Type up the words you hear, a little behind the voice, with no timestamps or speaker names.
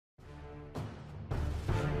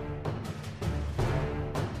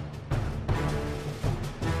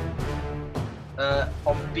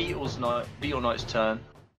On Beetle Knight's turn,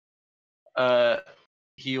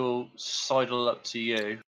 he'll sidle up to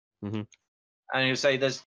you, and he'll say,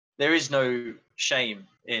 "There is no shame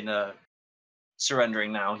in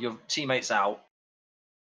surrendering now. Your teammate's out.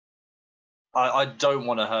 I don't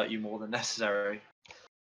want to hurt you more than necessary."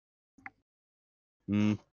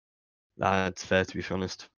 That's fair, to be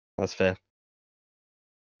honest. That's fair.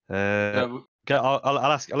 Yeah, Okay,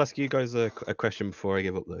 I'll ask you guys a question before I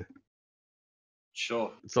give up, though.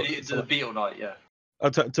 sure. So, The Beetle Knight, yeah.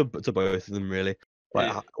 To both of them, really.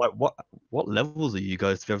 Like what levels are you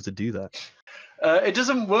guys to be able to do that? It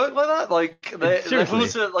doesn't work like that. Like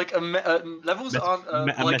levels are like levels aren't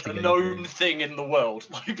like a known thing in the world.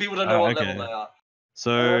 Like people don't know what level they are.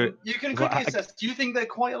 So you can quickly assess. Do you think they're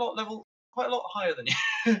quite a lot higher than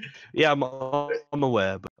you? Yeah, I'm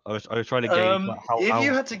aware, but I was trying to gauge like, how. If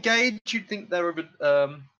you had to gauge, you'd think they're a bit.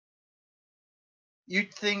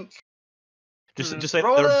 You'd think. Just say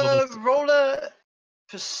roll a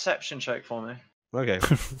perception check for me. Okay.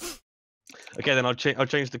 Okay, then I'll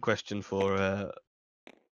change the question for.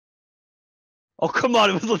 Oh come on!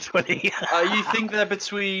 It was like 20. You think they're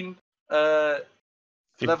between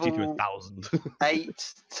 50 level to 1,000.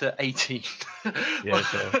 8 to 18. Yeah,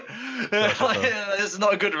 sure. It's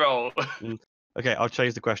not a good roll. Okay, I'll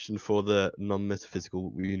change the question for the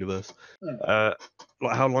non-metaphysical universe. Like,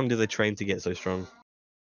 how long do they train to get so strong?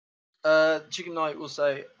 Chicken Knight will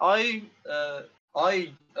say, I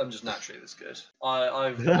am just naturally this good.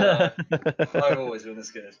 I've always been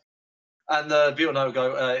this good. And the Beetle Knight will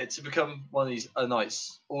go, to become one of these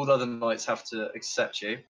knights, all the other knights have to accept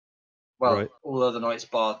you. Well, Right. all the other knights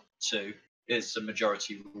bar 2 is a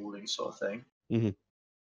majority ruling sort of thing.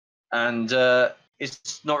 And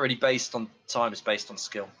it's not really based on time, it's based on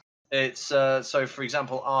skill. It's so for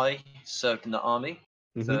example, I served in the army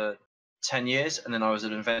for 10 years, and then I was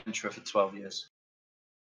an adventurer for 12 years.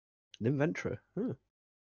 An adventurer? Huh.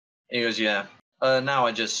 He goes, yeah. Now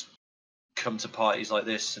I just come to parties like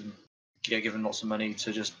this and get given lots of money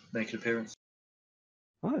to just make an appearance.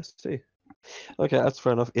 Oh, I see. Okay, that's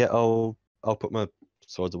fair enough. Yeah, I'll put my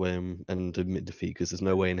swords away and admit defeat, because there's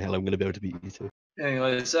no way in hell I'm going to be able to beat you two.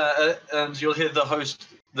 Anyways, and you'll hear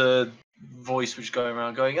the voice which is going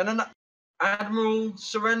around going, and an Admiral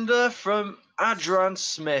surrender from Adran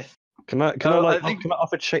Smith. Can I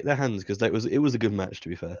offer to shake their hands, because it was a good match, to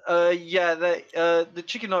be fair. Yeah, the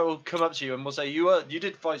Chicken Knight will come up to you and will say, you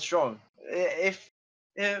did fight strong. If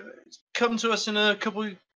come to us in a couple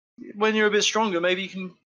when you're a bit stronger, maybe you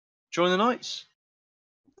can join the Knights.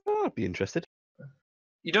 Oh, I'd be interested.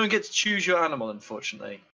 You don't get to choose your animal,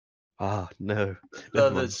 unfortunately. Ah, no. The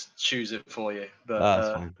others choose it for you. But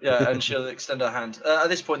that's fine. yeah, and she'll extend her hand. At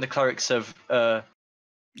this point, the clerics have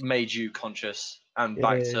made you conscious and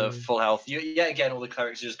back to full health. Yet again, all the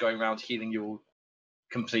clerics are just going around healing you all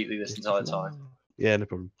completely this entire time. Yeah, no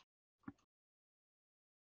problem.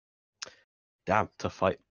 Damn, tough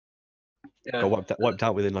fight. Yeah. Got wiped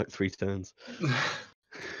out within like 3 turns.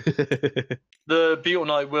 The Beetle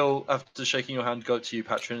Knight will, after shaking your hand, go to you,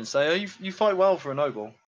 Patron, and say, "Oh, you fight well for a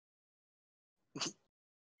noble."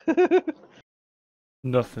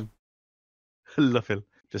 Nothing. Nothing.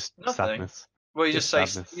 Just Nothing. sadness. Well, you just say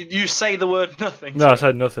sadness. you say the word nothing. No, I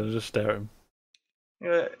said nothing. I just stare at him.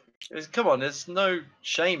 Yeah, come on, there's no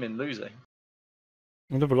shame in losing.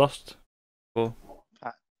 I never lost. Well,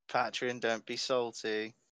 Patron, don't be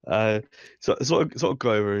salty. So sort of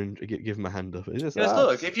go over and give him a hand up. Just,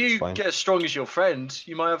 look, if you fine. get as strong as your friend,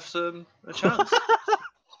 you might have a chance.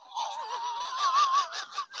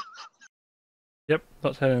 Yep,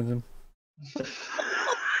 not saying anything.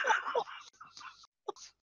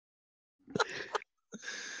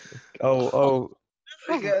 Oh.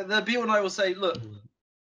 The Beetle Knight will say, "Look,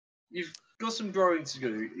 you've got some growing to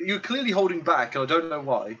do. You're clearly holding back, and I don't know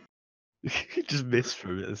why." He just missed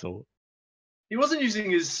from it. That's all. He wasn't using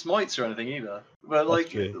his smites or anything either.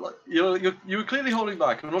 But you were clearly holding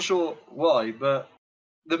back. I'm not sure why, but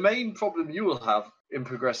the main problem you will have in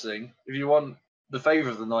progressing, if you want the favour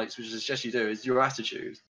of the knights, which I suggest you do, is your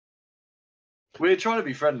attitude. We're trying to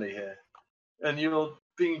be friendly here, and you're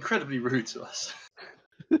being incredibly rude to us.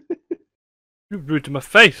 You're rude to my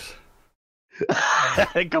face.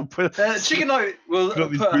 Chicken Knight will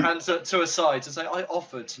put her hands to her side and say, "I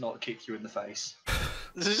offered to not kick you in the face."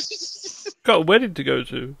 Got a wedding to go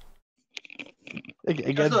to.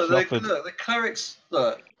 Again, look, the clerics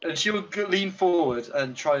look, and she will lean forward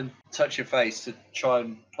and try and touch your face to try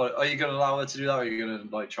and. Are you going to allow her to do that, or are you going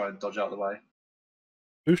to try and dodge out of the way?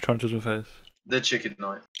 Who's trying to touch my face? The Chicken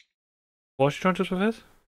Knight. Why is she trying to touch my face?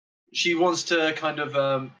 She wants to kind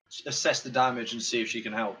of assess the damage and see if she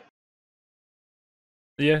can help.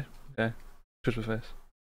 Yeah. Okay. Push my face.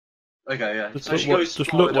 Okay, yeah. Just So look she what- goes just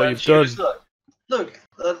forward look what and you've she goes, done. Look,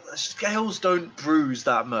 scales don't bruise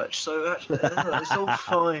that much, so actually, it's all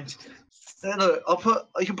fine. Look,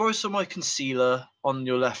 you can borrow some of my concealer on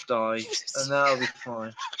your left eye, and that'll be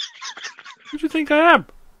fine. Who do you think I am?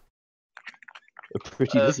 A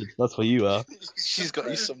pretty lizard. That's what you are. She's got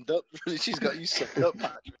you summed up. She's got you summed up,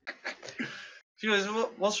 Patrick. She goes,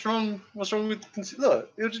 what's wrong? What's wrong with concealer?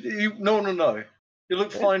 Look, no one will know. You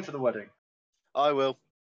look fine for the wedding. I will.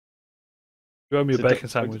 You owe me a So bacon don't-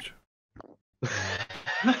 sandwich.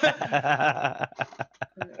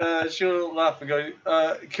 She'll laugh and go,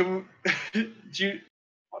 "Can do you?"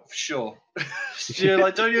 Sure. She'll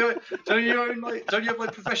like, don't you have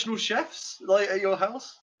like professional chefs like at your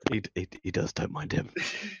house? He does. Don't mind him.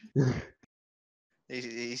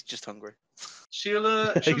 He's just hungry.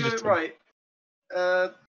 She'll He's go just right.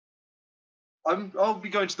 I'll be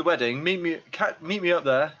going to the wedding. Meet me up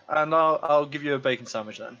there, and I'll give you a bacon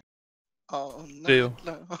sandwich then. Oh no! Deal.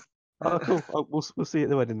 No. Oh, cool. Oh, we'll see you at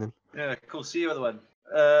the wedding then. Yeah, cool. See you at the wedding.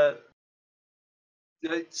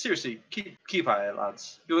 Seriously, keep at it,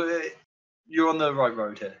 lads. You're on the right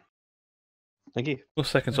road here. Thank you. Well,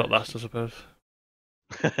 seconds not last, I suppose.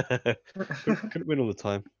 Couldn't win all the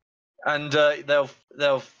time. And they'll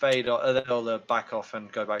fade. They'll back off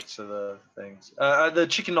and go back to the things. The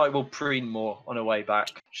chicken knight will preen more on her way back.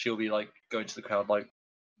 She'll be like going to the crowd, like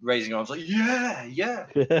raising her arms, like yeah.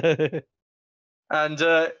 And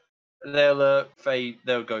they'll fade.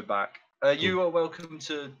 They'll go back. You are welcome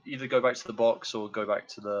to either go back to the box or go back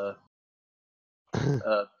to the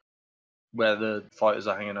where the fighters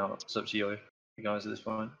are hanging out. It's up to you guys at this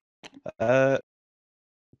point.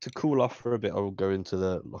 To cool off for a bit, I will go into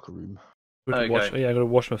the locker room. We can wash. Okay. Yeah, I gotta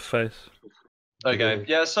wash my face. Okay,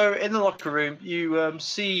 yeah. So in the locker room, you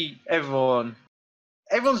see everyone.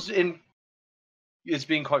 Everyone's in. Is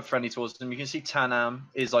being quite friendly towards them. You can see Tanam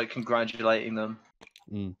is like congratulating them,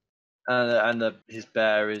 Mm. and his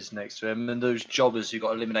bear is next to him, and those jobbers who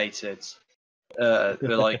got eliminated.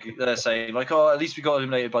 They're saying like, oh, at least we got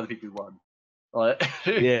eliminated by the people who won. Like,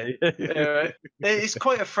 Yeah. anyway, it's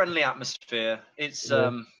quite a friendly atmosphere. It's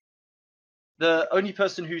Yeah. the only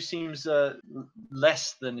person who seems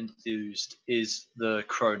less than enthused is the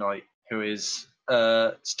Crow Knight, who is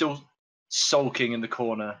still sulking in the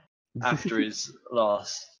corner after his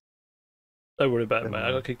loss. Don't worry about it, mate.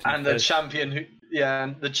 I got kicked in And the the face.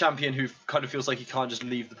 champion who kind of feels like he can't just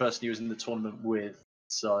leave the person he was in the tournament with,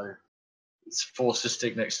 so it's forced to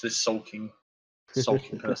stick next to this sulking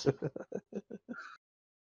person.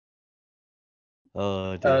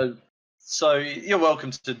 Oh dear. So you're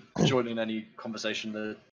welcome to join in any conversation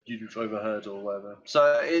that you've overheard or whatever.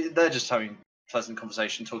 So they're just having pleasant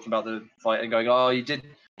conversation, talking about the fight and going, "Oh, you did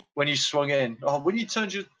when you swung in. Oh, when you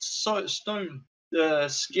turned your stone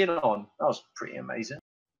skin on. That was pretty amazing.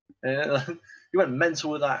 You went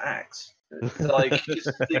mental with that axe. Like just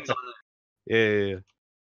things like that." Yeah.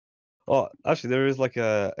 Oh, actually, there is like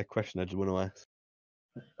a question I just want to ask.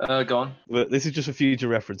 Go on. But this is just for future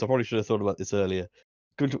reference. I probably should have thought about this earlier.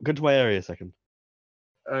 Go to my area a second.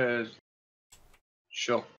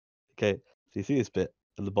 Sure. Okay. So you see this bit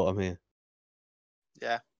at the bottom here?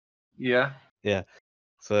 Yeah. Yeah.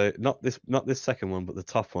 So not this second one, but the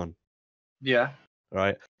top one. Yeah.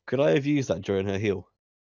 Right? Could I have used that during her heal?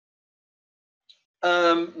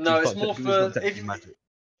 No, She's it's not more technically- for it's not technically if magic.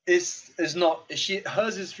 it's not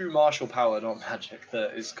hers is through martial power, not magic.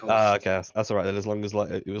 That is called. Ah, okay, that's all right then. As long as like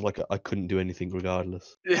it was like I couldn't do anything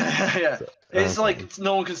regardless. Yeah. So, It's okay. like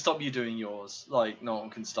no one can stop you doing yours. Like no one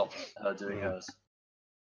can stop her doing hers.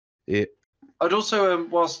 Yeah. I'd also,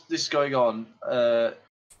 whilst this is going on,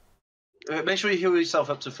 make sure you heal yourself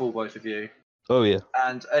up to full, both of you. Oh yeah.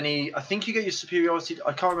 And I think you get your superiority.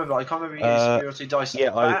 I can't remember. You get your superiority dice. Yeah,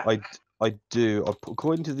 back. I do.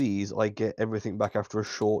 According to these, I get everything back after a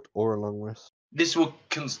short or a long rest. This will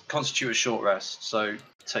constitute a short rest, so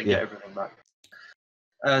get everything back.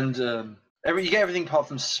 And you get everything apart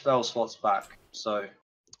from spell slots back. So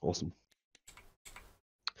Awesome.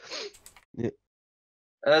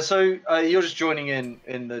 so you're just joining in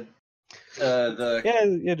the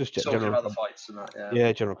Yeah, just talking general. about the fights and that. Yeah.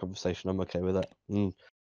 Yeah, general conversation. I'm okay with that.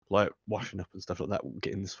 Like washing up and stuff like that,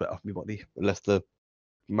 getting the sweat off my body. Unless the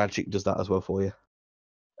magic does that as well for you.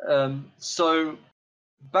 So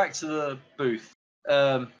back to the booth.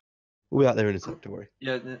 We'll be out there in a sec. Don't worry.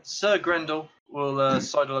 Yeah, Sir Grendel will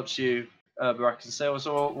sidle up to you, Baracus, and say,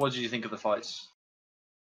 "So, what did you think of the fights?"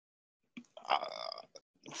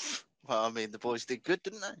 Well, I mean, the boys did good,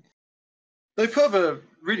 didn't they? They put up a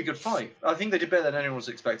really good fight. I think they did better than anyone was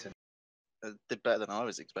expecting. Did better than I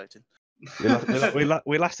was expecting.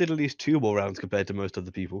 We lasted at least 2 more rounds compared to most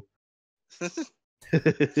other people.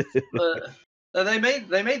 They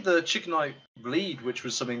made the chicken eye bleed, which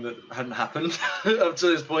was something that hadn't happened up to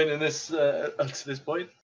this point.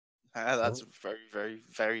 That's a very, very,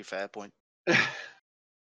 very fair point.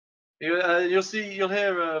 You'll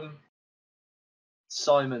hear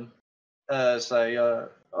Simon say, "Oh,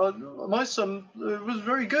 my son was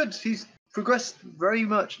very good. He's progressed very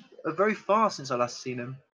far since I last seen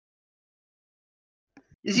him.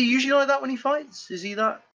 Is he usually like that when he fights? Is he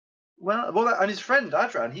that well? And his friend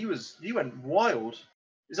Adran, he went wild.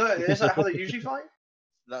 Is that how they usually fight?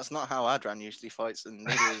 That's not how Adran usually fights, and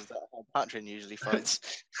neither is that how Patrin usually fights.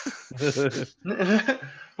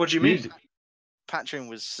 What do you mean? Patrin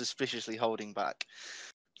was suspiciously holding back.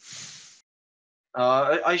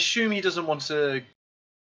 I assume he doesn't want to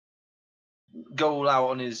go all out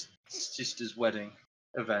on his sister's wedding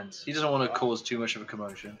event. He doesn't want to cause too much of a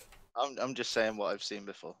commotion. I'm just saying what I've seen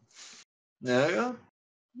before. No.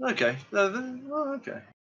 Okay. Okay.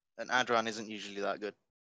 And Adran isn't usually that good.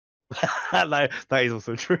 No, that is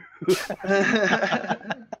also true.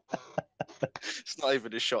 It's not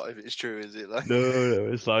even a shot if it's true, is it? Like... No,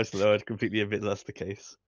 it's nice to know. I'd completely admit that's the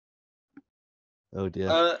case. Oh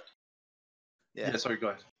dear. Yeah. Sorry,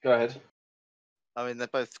 go ahead. I mean, they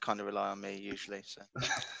both kind of rely on me usually, so.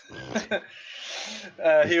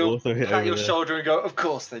 He'll pat your shoulder and go, "Of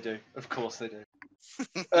course they do. Of course they do."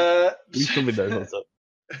 We come know what's up.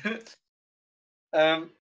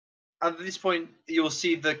 At this point, you'll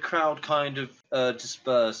see the crowd kind of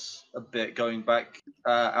disperse a bit, going back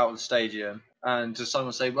out of the stadium, and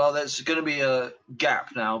someone say, "Well, there's going to be a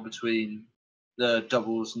gap now between the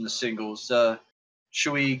doubles and the singles.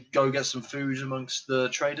 Should we go get some food amongst the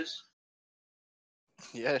traders?"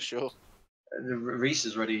 Yeah, sure. Rhys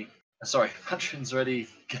is ready. Sorry, Patron's ready,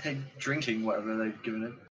 drinking whatever they've given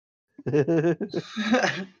him.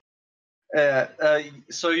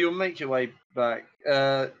 So you'll make your way back.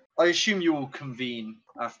 I assume you will convene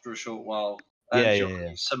after a short while. And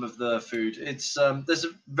you'll eat some of the food. It's there's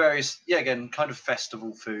various kind of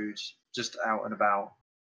festival food just out and about.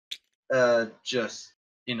 Just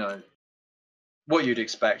what you'd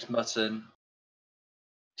expect: mutton.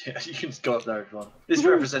 Yeah, you can just go up there if you want. This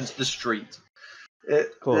represents the street.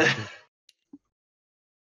 Of course.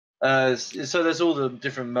 So there's all the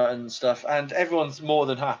different mutton stuff, and everyone's more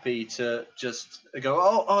than happy to just go,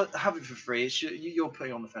 "Oh, I'll have it for free. You're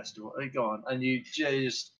putting on the festival. Go on." And you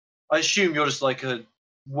just, I assume you're just like a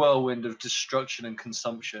whirlwind of destruction and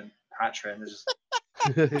consumption. Patron is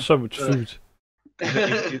just So much food.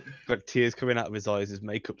 He's got tears coming out of his eyes. His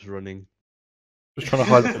makeup's running. Just trying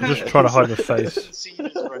to hide my face.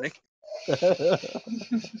 Sea's running.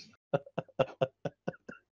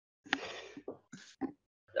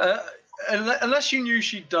 Unless you knew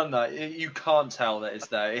she'd done that, you can't tell that it's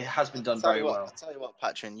there. It has been done very well. I'll tell you what,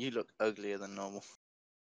 Patrin, you look uglier than normal.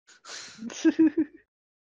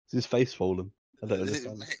 Is his face fallen? I don't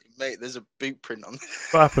understand. Mate, there's a boot print on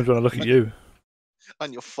What happens when I look at you?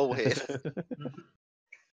 on your forehead. I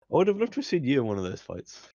would have loved to have seen you in one of those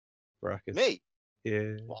fights, Baracus. Me?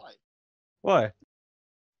 Yeah. Why? Why?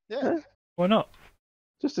 Yeah. Why not?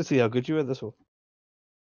 Just to see how good you were. That's all.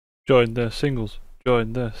 Join the singles.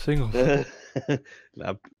 Join the singles. The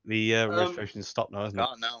registration's stopped now, isn't it?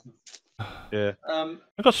 Can't now. Yeah. I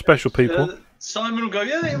got special people. Simon will go,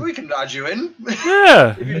 "Yeah, we can add you in."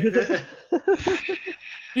 Yeah.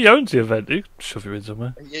 He owns the event. He can shove you in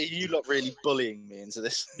somewhere. Yeah, you lot really bullying me into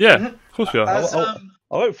this. Yeah, of course we are. I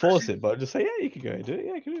won't force it, but I'll just say, yeah, you can go and do it.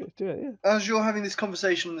 Yeah, you can do it. Yeah. As you're having this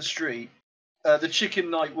conversation on the street, the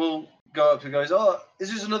chicken knight will go up and goes, "Oh,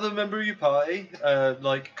 is this another member of your party?"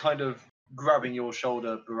 Like kind of grabbing your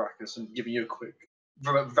shoulder, Baracus, and giving you a quick,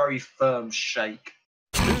 very firm shake.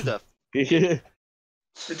 Who the? Did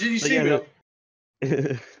you see me?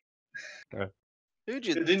 Who'd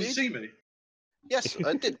you? Didn't you see me? Yes,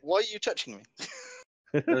 I did. Why are you touching me?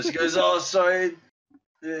 She goes, "Oh, sorry,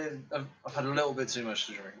 I've had a little bit too much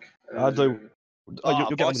to drink." You'll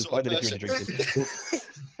get on the fight if you're drinking.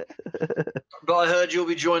 But I heard you'll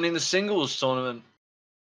be joining the singles tournament.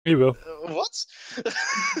 He will. What?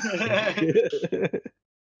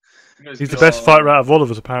 He's the best fighter out of all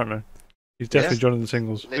of us, apparently. He's definitely joining the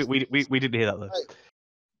singles. We didn't hear that though.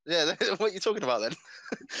 Yeah, what are you talking about then?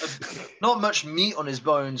 Not much meat on his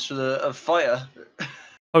bones for a fighter.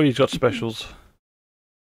 Oh, he's got specials.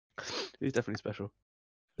 He's definitely special.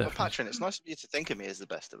 Well, Patrin, it's nice of you to think of me as the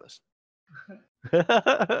best of us.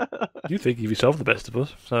 You think of yourself the best of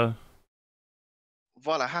us, so.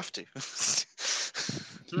 Well, I have to. It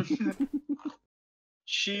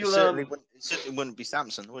certainly wouldn't be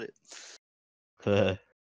Samson, would it?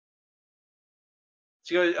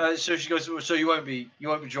 She goes. So she goes. So you won't be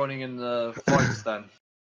joining in the fights then.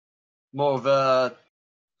 More of a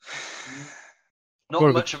not More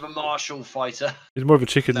of a- much of a martial fighter. He's more of a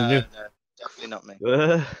chicken than No, you. no, definitely not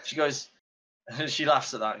me. She goes. She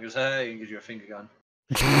laughs at that and goes, "Hey," and gives you a finger gun.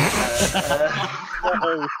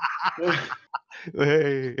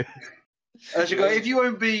 Hey. She goes, "If you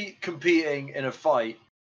won't be competing in a fight,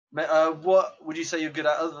 what would you say you're good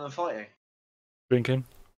at other than fighting?" Drinking.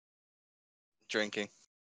 Drinking.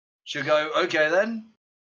 She'll go, "Okay then.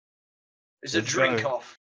 It's a Let's drink go."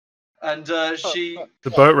 off," and she The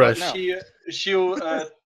boat right race. now. she'll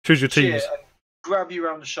Choose your cheer teams. and grab you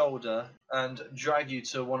around the shoulder and drag you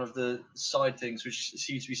to one of the side things which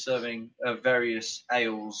seem to be serving various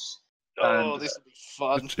ales. Oh, And, this will be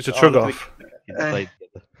fun. It's a chug look, off. we can play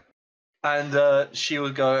together. and she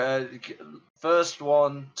will go, "First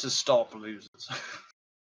one to stop loses."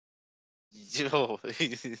 Oh,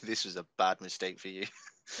 this was a bad mistake for you.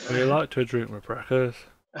 We like to drink with crackers.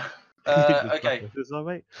 Okay, Is that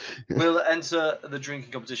right? we'll enter the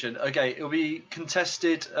drinking competition. Okay, it'll be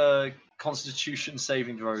contested Constitution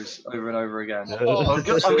saving throws over and over again. I'm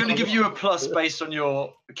going to give you a plus based on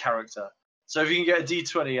your character. So if you can get a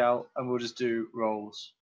D20 out, and we'll just do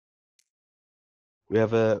rolls. We've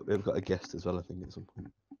got a guest as well, I think, at some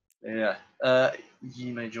point. Yeah.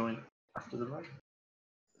 You may join after the round.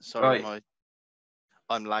 Sorry, Right.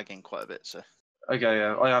 I'm lagging quite a bit, so. Okay,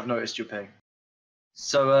 yeah, I have noticed your ping.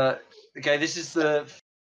 So, okay, this is the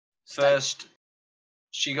first.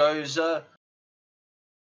 She goes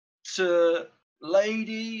to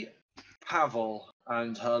Lady Pavel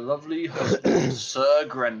and her lovely husband, Sir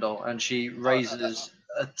Grendel, and she raises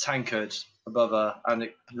a tankard above her, and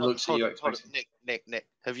it looks at you Hold on. expecting. Nick,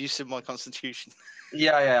 have you seen my constitution?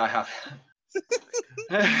 Yeah, I have.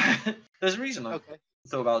 There's a reason I Okay.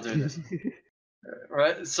 thought about doing this.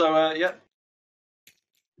 Right, so, yeah.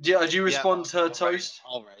 Do you respond to her toast?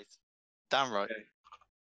 All right. Damn right.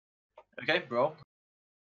 Okay, roll.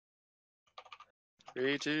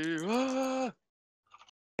 3, 2, ah!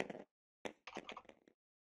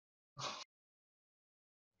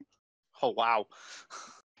 Oh, wow.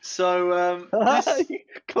 So,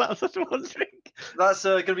 Claps at one drink. that's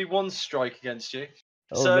going to be one strike against you.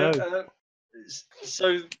 Oh, so, no.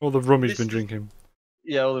 So All the rum he's This been is- drinking.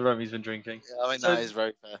 yeah, all the rum he's been drinking. Yeah, I mean, So- that is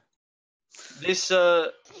very fair. This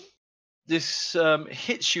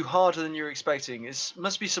hits you harder than you're expecting. It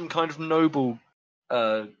must be some kind of noble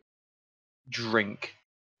drink,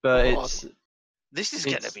 but Oh, it's This is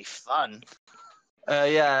going it's- to be fun.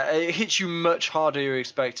 yeah, it hits you much harder than you're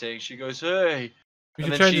expecting. She goes, "Hey," You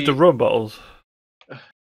And should then change it to she- rum bottles.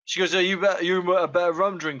 she goes, "You're a better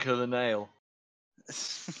rum drinker than ale."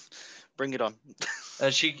 Bring it on.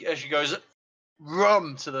 And she goes,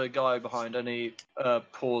 "Rum" to the guy behind, and he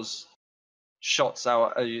pours shots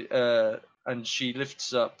out, and she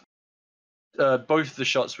lifts up both the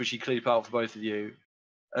shots, which she clearly put out for both of you,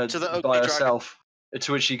 To the ugly by dragon. herself.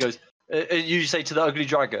 To which she goes, "You say to the ugly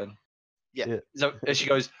dragon?" Yeah. So and she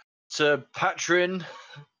goes to Patron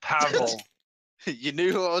Pavel. You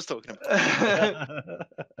knew who I was talking about.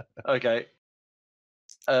 Okay.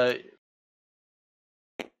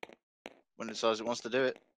 When it decides it wants to do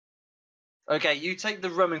it. Okay, you take the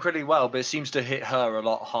rum incredibly well, but it seems to hit her a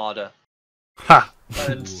lot harder. Ha!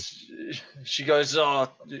 And she goes, "Oh,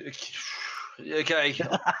 okay,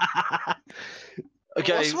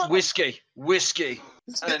 okay, What's wrong? whiskey,"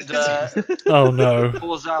 and Oh no.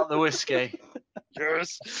 pours out the whiskey.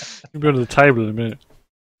 Yes. You'll be under the table in a minute.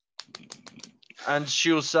 And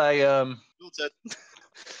she'll say, Your turn.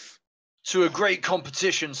 "To a great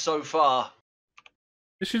competition so far."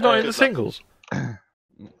 Is she not in the good luck. singles?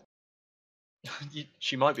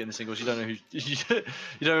 She might be in the singles. You don't know who. You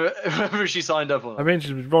don't remember who she signed up on. I mean,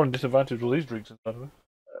 she's rolling disadvantage with all these drinks and stuff.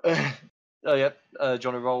 Oh yeah. Do you want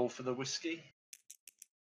to roll for the whiskey?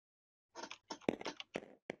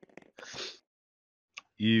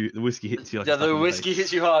 The whiskey hits you like Yeah, a slap the in the whiskey face.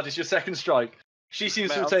 hits you hard. It's your second strike. She seems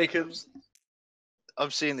Mate, to have I'm- taken.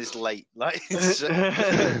 I'm seeing this late. Like,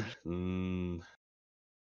 Mm.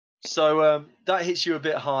 So that hits you a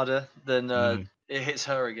bit harder than Mm. it hits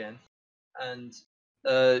her again, and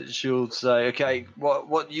she'll say, "Okay,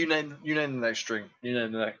 what you name the next string. You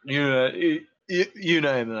name the next. You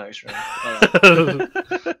name the next string."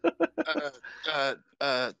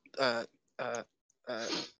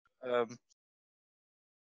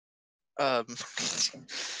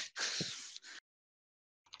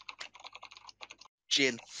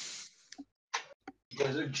 Gin.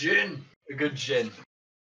 There's a gin, a good gin.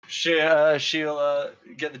 She'll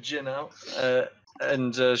get the gin out,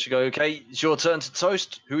 and she'll go, "Okay, it's your turn to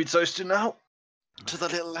toast. Who are we toasting now?" To the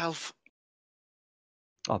little elf.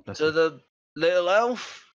 Oh, bless To you. the little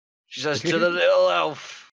elf. She says, to the little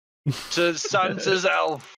elf. To Santa's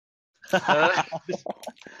elf.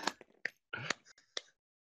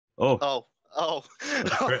 Oh, Oh.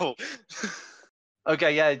 great. Oh.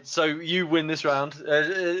 Okay, yeah. So you win this round.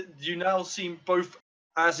 You now seem both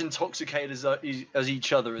as intoxicated as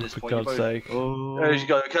each other at this For point. You God's both. sake. You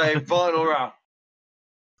go. Okay, final round.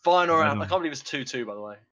 Final round. I Final. can't believe it's 2-2, by the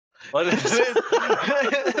way.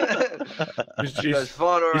 Is She goes,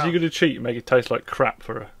 final he round. going to cheat and make it taste like crap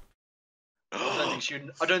for her? I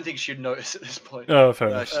don't think she'd notice at this point. Oh, fair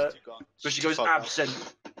enough. She's too gone. But she She's goes, fucked up.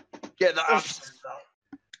 absinthe. Get the absinthe out.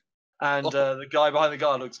 And the guy behind the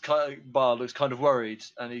bar looks kind of worried,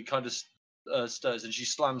 and he kind of stirs, and she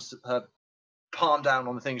slams her palm down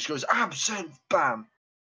on the thing. She goes, absinthe, bam.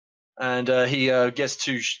 And he gets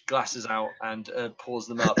 2 glasses out and pours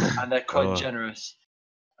them up, and they're quite generous.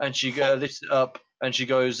 And she lifts it up, and she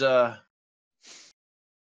goes, to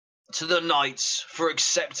the knights for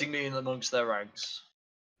accepting me in amongst their ranks.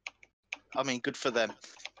 I mean, good for them.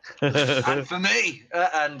 And for me.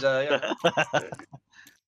 Yeah.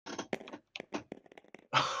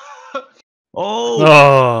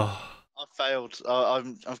 Oh! I failed.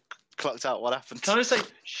 I've clocked out what happened. Can I say,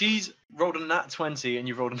 she's rolled a nat 20 and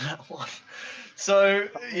you've rolled a nat 1. So,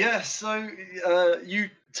 yeah, you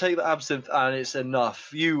take the absinthe and it's enough.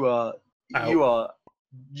 You are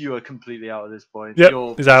completely out at this point. Yep,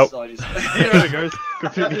 Your he's out. side is- There it goes.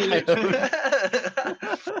 Completely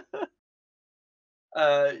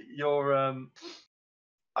You're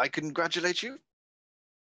I congratulate you.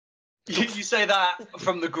 you say that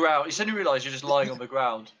from the ground. You suddenly realise you're just lying on the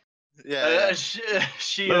ground. Yeah.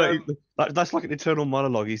 She No, that's like an internal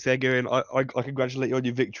monologue. He's there going, I congratulate you on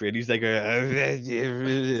your victory, and he's there going,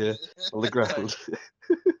 on the ground.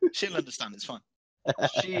 She'll understand. It's fine.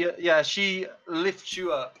 she lifts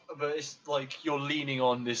you up, but it's like you're leaning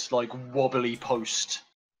on this like wobbly post,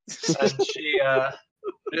 and she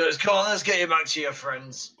goes, "Come on, let's get you back to your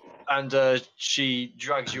friends." And she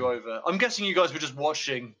drags you over. I'm guessing you guys were just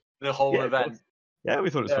watching the whole Yeah, of event. course. Yeah, we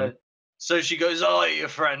thought it was fun. So she goes, "I like your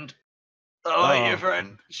friend. I like your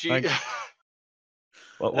friend." She. Thanks.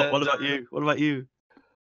 What about you? What about you?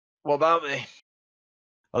 What about me?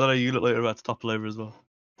 I don't know. You look like you're about to topple over as well.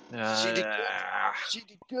 She did good. She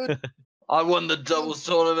did good. I won the doubles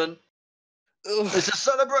tournament. Ugh. It's a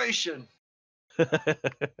celebration.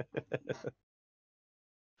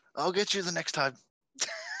 I'll get you the next time.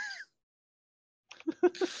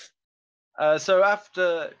 So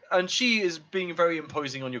after, and she is being very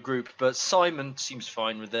imposing on your group, but Simon seems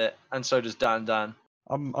fine with it, and so does Dan.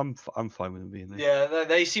 I'm fine with him being there. Yeah,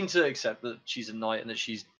 they seem to accept that she's a knight and that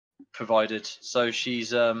she's provided. So she's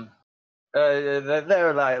they're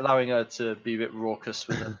allowing her to be a bit raucous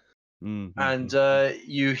with them. And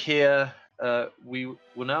you hear we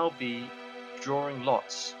will now be drawing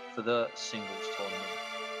lots for the singles tournament.